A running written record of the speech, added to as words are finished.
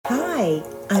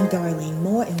I'm Darlene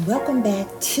Moore, and welcome back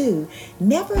to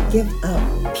Never Give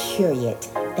Up, period.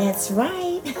 That's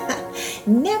right.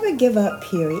 Never give up,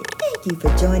 period. Thank you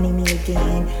for joining me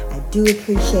again. I do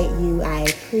appreciate you. I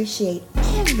appreciate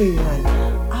everyone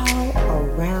all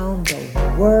around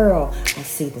the world. I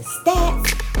see the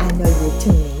stats. I know you're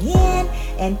tuning in.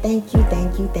 And thank you,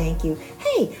 thank you, thank you.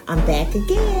 Hey, I'm back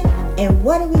again. And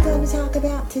what are we going to talk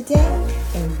about today?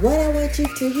 And what I want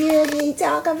you to hear me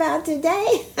talk about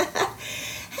today? Hey,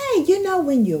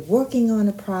 when you're working on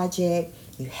a project,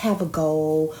 you have a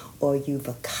goal, or you've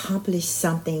accomplished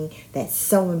something that's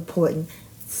so important,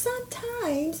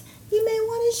 sometimes you may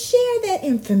want to share that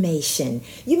information.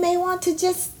 You may want to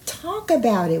just talk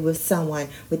about it with someone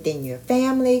within your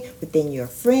family, within your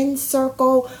friend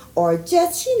circle, or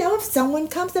just, if someone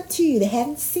comes up to you, they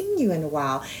haven't seen you in a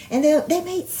while, and they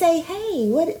may say, hey,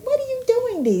 what are you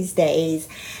doing these days?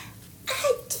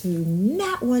 I do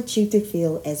not want you to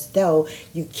feel as though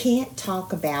you can't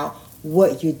talk about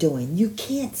what you're doing. You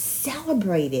can't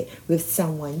celebrate it with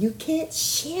someone. You can't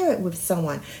share it with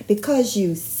someone because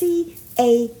you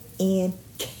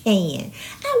can.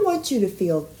 I want you to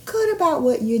feel good about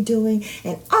what you're doing.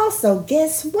 And also,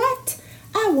 guess what?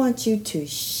 I want you to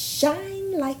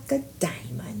shine like a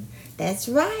diamond. That's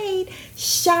right.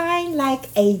 Shine like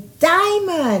a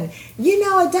diamond.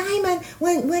 A diamond,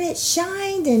 when it's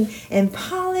shined and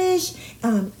polished,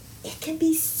 it can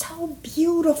be so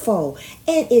beautiful.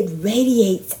 And it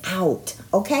radiates out,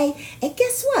 okay? And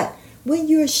guess what? When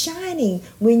you're shining,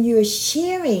 when you're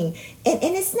sharing, and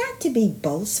it's not to be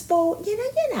boastful. You're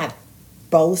not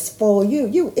boastful.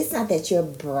 It's not that you're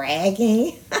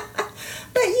bragging.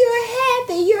 But you're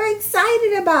happy, you're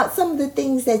excited about some of the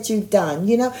things that you've done.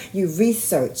 You've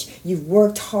researched, you've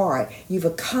worked hard, you've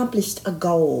accomplished a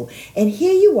goal. And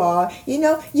here you are,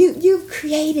 you've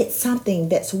created something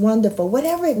that's wonderful,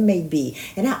 whatever it may be.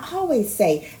 And I always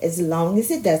say, as long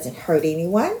as it doesn't hurt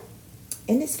anyone,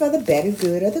 and it's for the better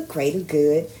good or the greater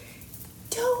good,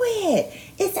 do it.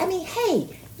 Hey,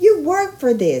 you work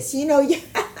for this, you plan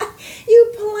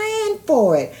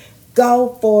for it.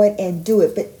 Go for it and do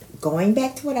it. But going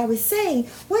back to what I was saying,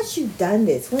 once you've done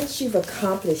this, once you've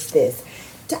accomplished this,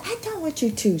 I don't want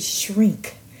you to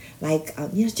shrink,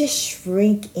 just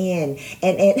shrink in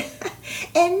and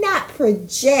and not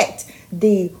project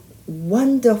the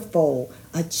wonderful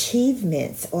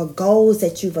achievements or goals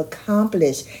that you've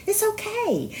accomplished. It's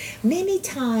okay. Many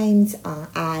times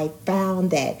I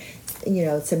found that,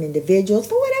 some individuals,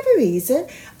 for whatever reason,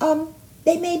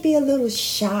 they may be a little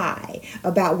shy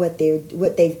about what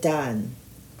they've done,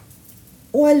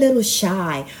 or a little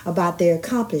shy about their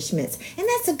accomplishments. And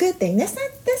that's a good thing. That's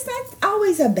not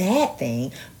always a bad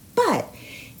thing. But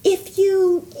if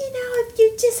you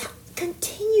just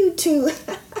continue to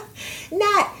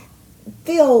not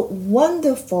feel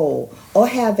wonderful or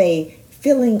have a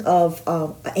feeling of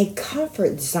a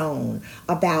comfort zone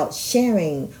about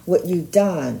sharing what you've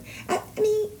done,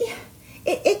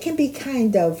 it can be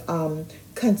kind of,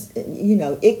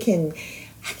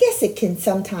 it can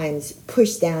sometimes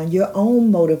push down your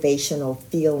own motivational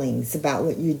feelings about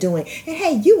what you're doing. And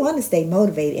hey, you want to stay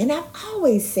motivated. And I've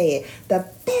always said the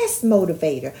best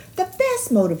motivator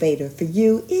for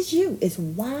you is you. It's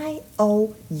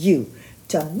Y-O-U.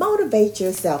 To motivate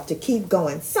yourself to keep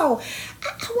going. So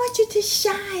I want you to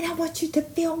shine. I want you to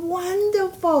feel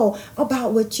wonderful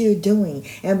about what you're doing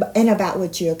and about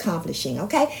what you're accomplishing.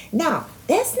 Okay? Now,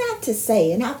 that's not to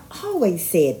say, and I've always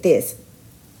said this,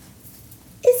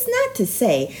 it's not to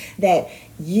say that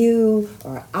you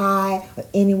or I or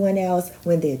anyone else,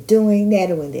 when they're doing that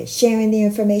or when they're sharing the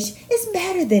information, is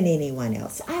better than anyone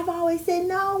else. I've always said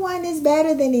no one is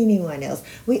better than anyone else.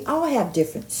 We all have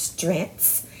different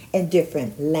strengths and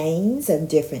different lanes and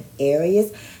different areas,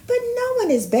 but no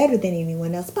one is better than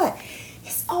anyone else. But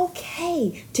it's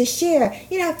okay to share.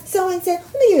 Someone said,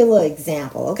 let me give you a little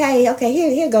example, okay? Okay,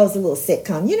 here goes a little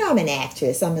sitcom. I'm an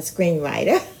actress. I'm a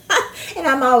screenwriter. And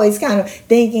I'm always kind of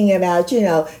thinking about,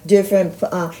 different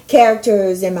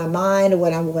characters in my mind, or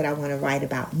what I want to write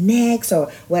about next,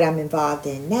 or what I'm involved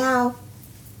in now.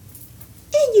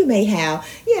 And you may have,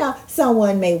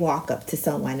 someone may walk up to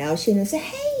someone else and say,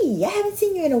 hey, I haven't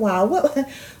seen you in a while. What are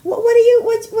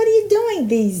you doing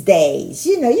these days?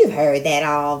 You've heard that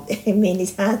all many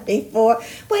times before.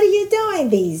 What are you doing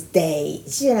these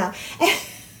days? And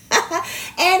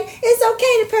it's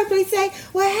okay to perfectly say,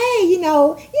 well, hey,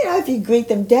 if you greet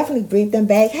them, definitely greet them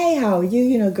back. Hey, how are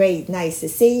you? Great, nice to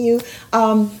see you.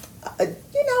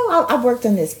 I've worked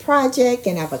on this project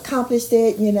and I've accomplished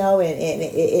it, and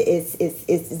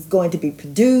it's going to be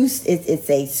produced. It's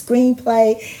a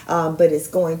screenplay, but it's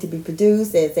going to be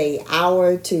produced as a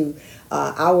hour to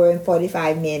hour and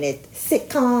 45-minute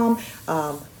sitcom.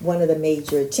 One of the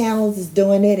major channels is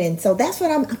doing it, and so that's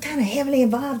what I'm kind of heavily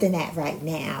involved in that right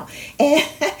now. And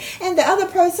and the other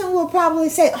person will probably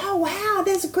say, "Oh wow,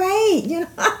 that's great,"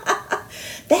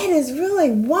 that is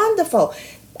really wonderful.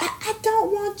 I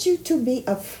don't want you to be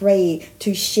afraid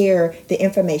to share the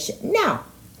information. Now,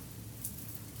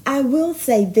 I will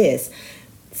say this.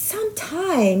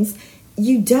 Sometimes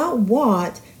you don't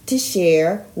want to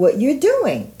share what you're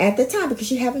doing at the time because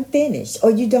you haven't finished,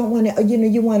 or you don't want to,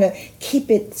 you want to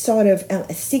keep it sort of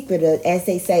a secret, as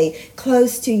they say,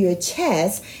 close to your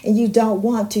chest, and you don't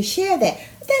want to share that.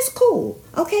 That's cool.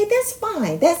 Okay, that's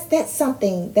fine. That's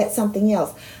something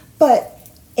else. But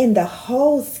in the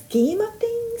whole scheme of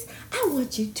things, I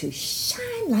want you to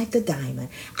shine like a diamond.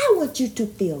 I want you to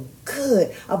feel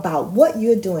good about what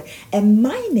you're doing. And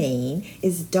my name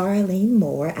is Darlene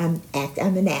Moore. I'm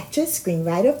an actress,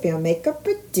 screenwriter, filmmaker,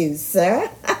 producer.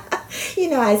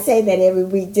 I say that every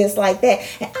week just like that.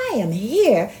 And I am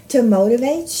here to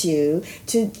motivate you,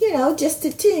 to, just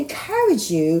to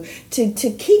encourage you to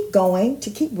keep going, to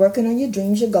keep working on your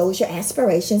dreams, your goals, your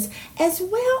aspirations, as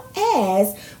well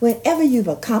as whenever you've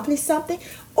accomplished something.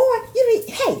 Or,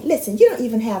 hey, listen, you don't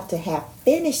even have to have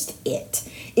finished it.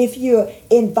 If you're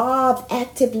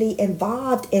actively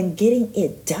involved in getting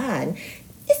it done,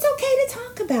 it's okay to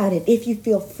talk about it if you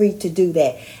feel free to do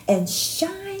that. And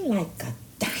shine like a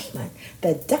diamond.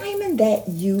 The diamond that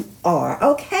you are,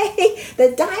 okay?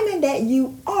 The diamond that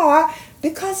you are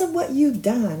because of what you've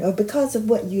done or because of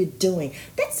what you're doing.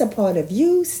 That's a part of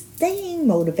you staying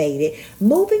motivated,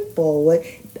 moving forward,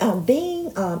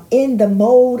 being in the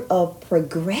mode of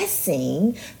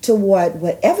progressing toward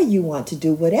whatever you want to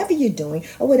do, whatever you're doing,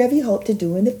 or whatever you hope to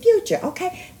do in the future,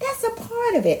 okay? That's a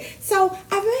part of it. So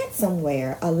I read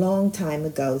somewhere a long time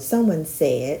ago, someone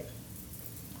said,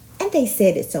 and they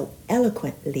said it so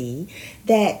eloquently,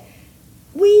 that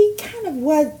we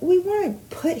weren't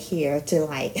put here to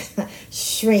like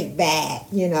shrink back,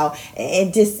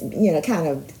 and just, kind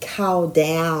of cow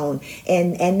down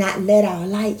and not let our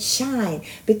light shine.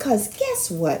 Because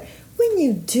guess what? When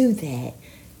you do that,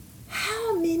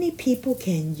 how many people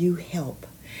can you help?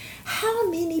 How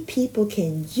many people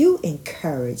can you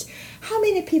encourage? How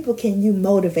many people can you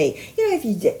motivate?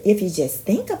 If you just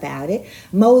think about it,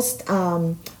 most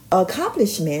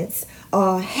accomplishments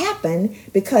happen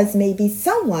because maybe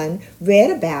someone read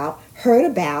about, heard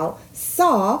about,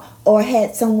 saw, or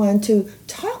had someone to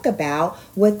talk about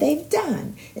what they've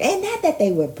done. And not that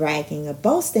they were bragging or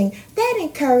boasting, that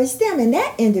encouraged them. And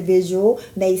that individual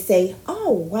may say,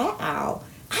 "Oh, wow,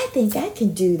 I think I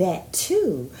can do that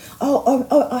too."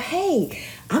 Or hey,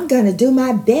 I'm going to do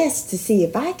my best to see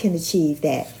if I can achieve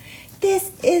that.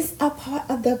 This is a part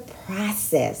of the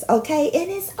process, okay? And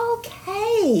it's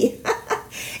okay.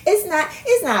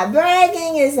 It's not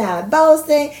bragging, it's not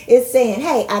boasting. It's saying,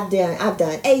 "Hey, I've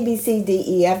done A, B, C, D,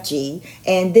 E, F, G,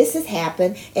 and this has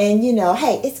happened. And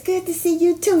hey, it's good to see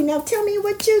you too. Now tell me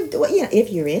what you do. If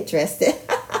you're interested."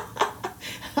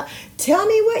 Tell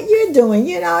me what you're doing,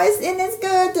 it's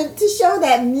good to show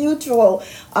that mutual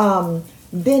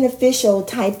beneficial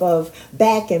type of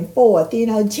back and forth,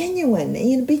 genuine,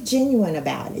 be genuine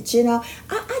about it.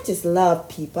 I just love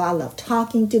people. I love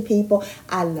talking to people.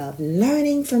 I love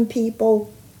learning from people.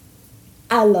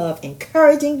 I love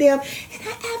encouraging them, and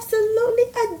I absolutely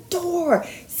adore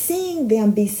seeing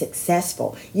them be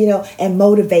successful, and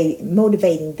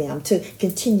motivating them to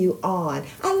continue on.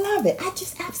 I love it. I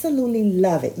just absolutely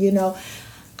love it.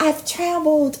 I've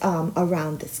traveled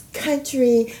around this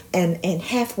country and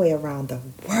halfway around the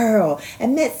world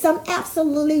and met some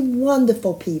absolutely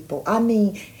wonderful people. I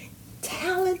mean,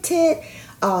 talented,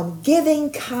 giving,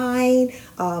 kind,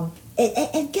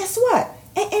 and guess what?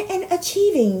 And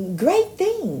achieving great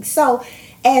things. So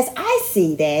as I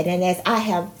see that, and as I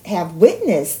have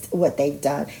witnessed what they've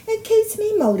done, it keeps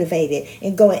me motivated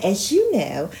and going. As you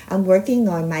know, I'm working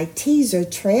on my teaser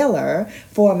trailer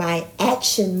for my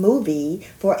action movie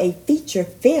for a feature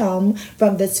film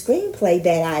from the screenplay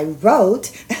that I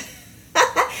wrote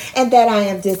and that I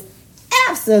am just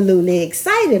absolutely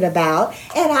excited about.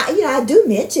 And I do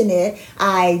mention it.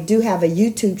 I do have a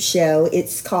YouTube show.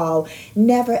 It's called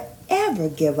Never Ever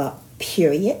Give Up,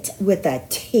 period, with a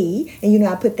T. And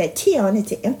I put that T on it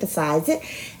to emphasize it.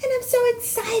 And I'm so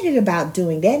excited about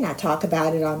doing that. And I talk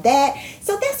about it on that.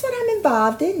 So that's what I'm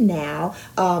involved in now.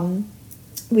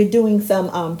 We're doing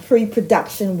some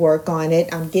pre-production work on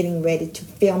it. I'm getting ready to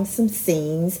film some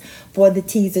scenes for the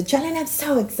teaser trailer, and I'm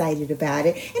so excited about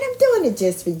it. And I'm doing it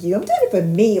just for you. I'm doing it for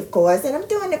me, of course, and I'm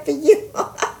doing it for you.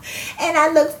 And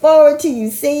I look forward to you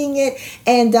seeing it.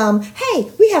 And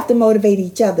hey, we have to motivate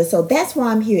each other. So that's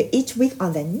why I'm here each week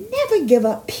on the Never Give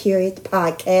Up Period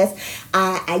podcast.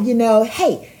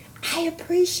 Hey, I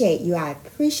appreciate you. I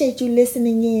appreciate you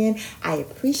listening in. I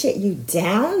appreciate you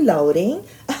downloading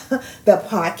the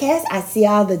podcast. I see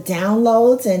all the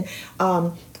downloads and,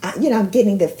 I'm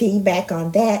getting the feedback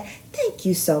on that. Thank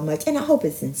you so much. And I hope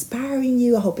it's inspiring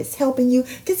you. I hope it's helping you.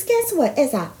 Because guess what?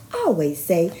 As I always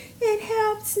say, it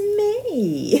helps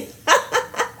me.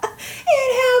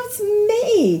 It helps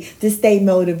me to stay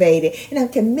motivated. And I'm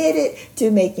committed to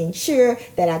making sure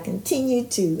that I continue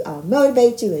to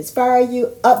motivate you, inspire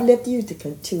you, uplift you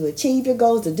to achieve your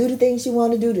goals, to do the things you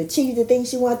want to do, to achieve the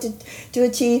things you want to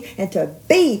achieve, and to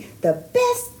be the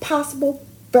best possible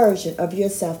version of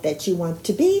yourself that you want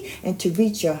to be, and to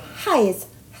reach your highest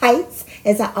heights,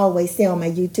 as I always say on my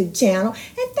YouTube channel.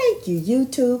 And thank you,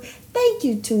 YouTube. Thank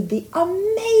you to the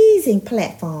amazing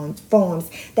platforms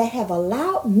that have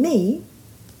allowed me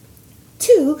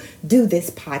to do this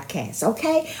podcast.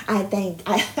 Okay,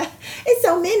 it's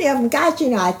so many of them. Gosh,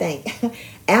 I think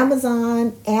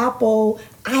Amazon, Apple,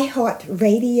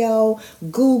 iHeartRadio,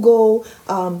 Google.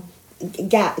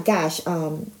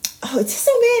 It's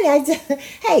so many.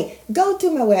 Hey, go to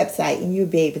my website and you'll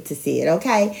be able to see it.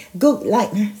 Okay, Google,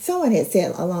 like someone had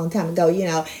said a long time ago.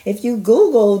 If you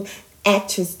Googled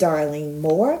actress Darlene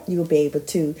Moore, you'll be able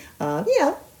to,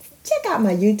 check out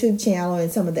my YouTube channel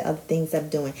and some of the other things I'm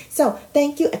doing. So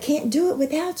thank you. I can't do it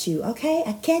without you. Okay,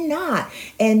 I cannot.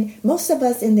 And most of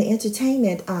us in the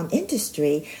entertainment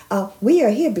industry, we are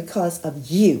here because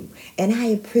of you. And I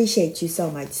appreciate you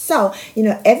so much. So,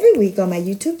 every week on my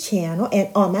YouTube channel and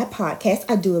on my podcast,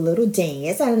 I do a little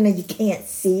dance. I don't know, you can't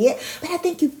see it, but I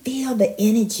think you feel the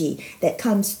energy that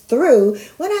comes through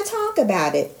when I talk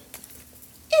about it.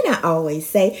 And I always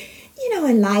say,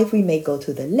 in life, we may go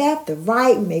to the left, the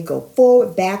right, we may go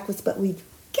forward, backwards, but we've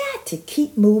got to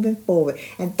keep moving forward.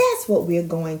 And that's what we're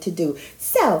going to do.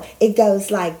 So it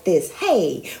goes like this.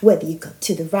 Hey, whether you go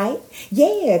to the right,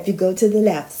 yeah, if you go to the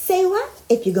left, say what?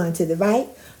 If you're going to the right,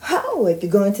 oh, if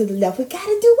you're going to the left, we got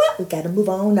to do what? We got to move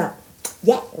on up.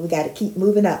 Yeah, we got to keep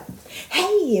moving up.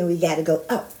 Hey, and we got to go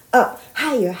up,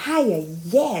 higher,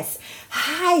 yes,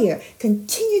 higher.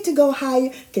 Continue to go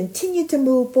higher, continue to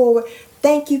move forward.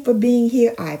 Thank you for being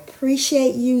here. I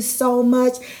appreciate you so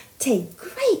much. Take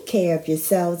great care of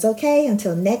yourselves, okay?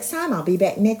 Until next time, I'll be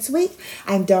back next week.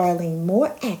 I'm Darlene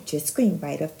Moore, actress,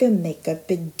 screenwriter, filmmaker,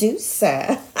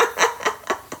 producer.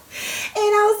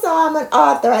 And also, I'm an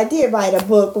author. I did write a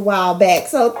book a while back.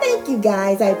 So thank you,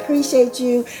 guys. I appreciate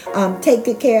you. Take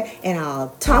good care, and I'll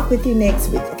talk with you next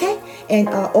week, okay? And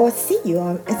or see you,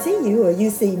 or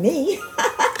you see me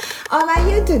on my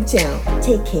YouTube channel.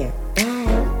 Take care.